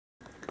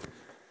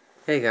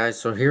Hey guys,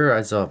 so here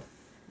is a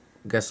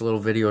little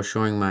video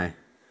showing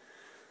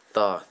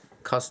the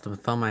custom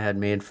thumb I had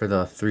made for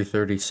the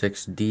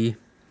 336D.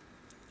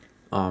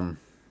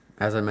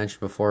 As I mentioned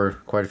before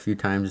quite a few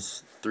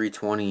times,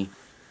 320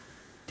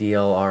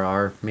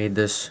 DLRR made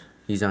this.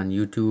 He's on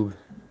YouTube.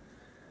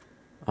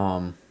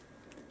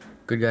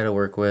 Good guy to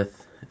work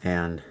with,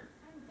 and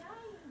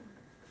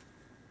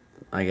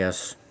I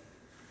guess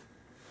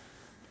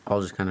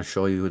I'll just kind of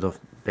show you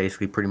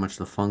basically pretty much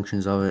the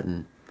functions of it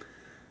and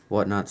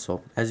whatnot.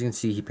 So as you can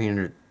see, he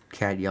painted it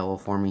cat yellow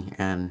for me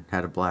and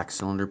had a black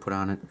cylinder put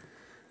on it,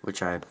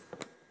 which I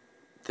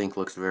think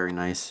looks very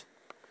nice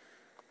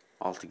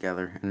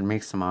altogether, and it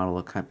makes the model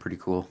look pretty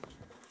cool.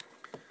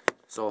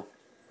 So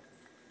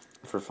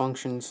for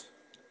functions,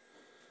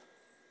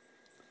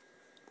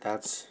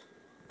 that's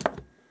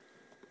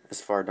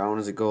as far down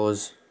as it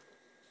goes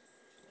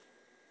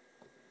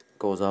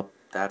up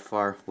that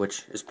far,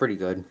 which is pretty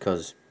good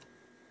because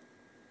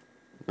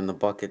when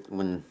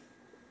the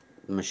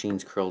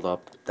machine's curled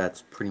up,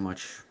 that's pretty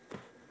much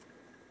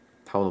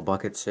how the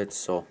bucket sits,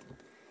 so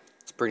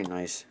it's pretty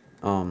nice.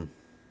 One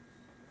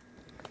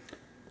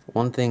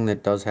thing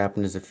that does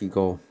happen is if you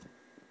go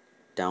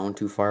down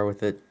too far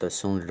with it, the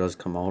cylinder does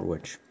come out,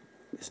 which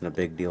isn't a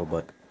big deal,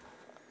 but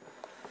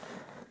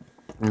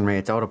anyway,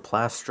 it's out of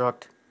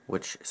Plastruct,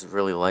 which is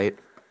really light,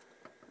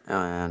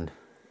 and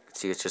you can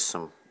see it's just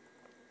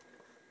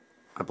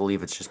I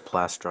believe it's just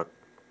Plastruct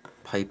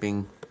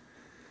piping,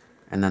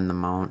 and then the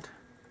mount,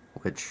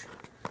 which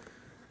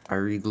I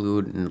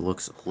re-glued and it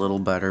looks a little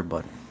better,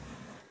 but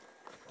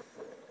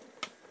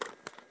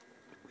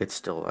I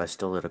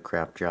still did a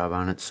crap job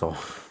on it, so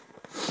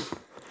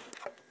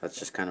that's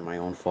just kind of my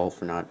own fault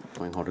for not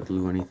knowing how to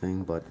glue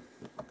anything. But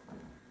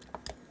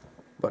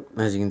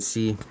as you can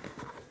see,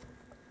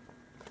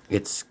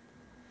 it's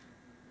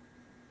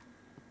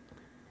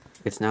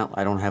not,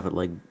 I don't have it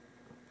like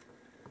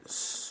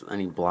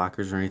any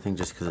blockers or anything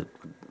just because it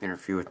would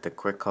interfere with the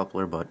quick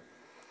coupler, but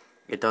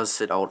it does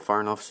sit out far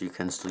enough so you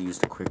can still use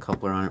the quick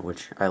coupler on it,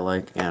 which I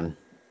like. And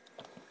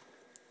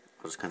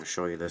I'll just kind of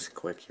show you this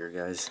quick here,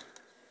 guys.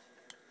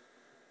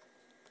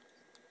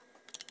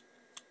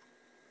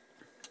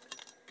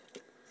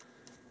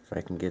 If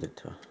I can get it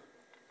to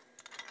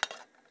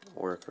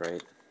work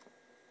right.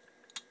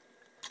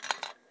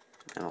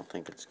 I don't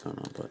think it's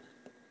gonna, but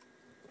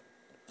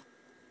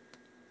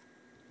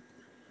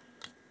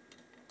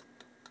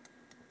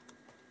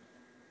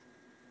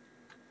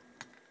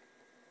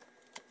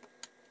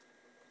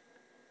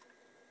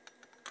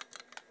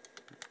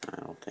I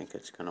don't think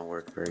it's gonna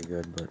work very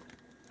good,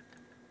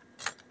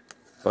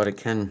 but it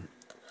can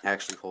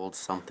actually hold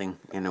something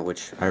in it,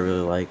 which I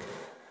really like.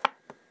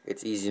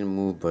 It's easy to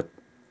move, but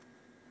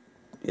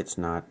it's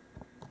not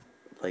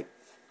like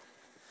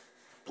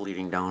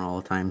bleeding down all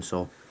the time.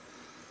 So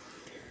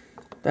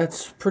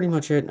that's pretty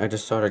much it. I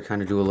just thought I'd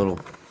kind of do a little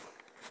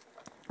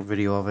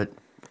video of it,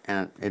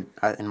 and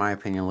in my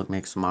opinion,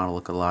 makes the model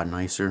look a lot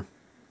nicer.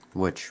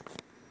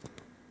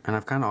 And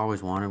I've kind of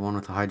always wanted one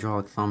with a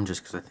hydraulic thumb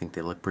just because I think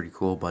they look pretty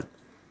cool. But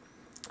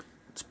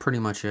it's pretty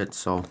much it.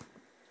 So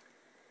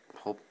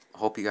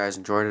hope you guys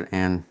enjoyed it,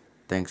 and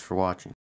thanks for watching.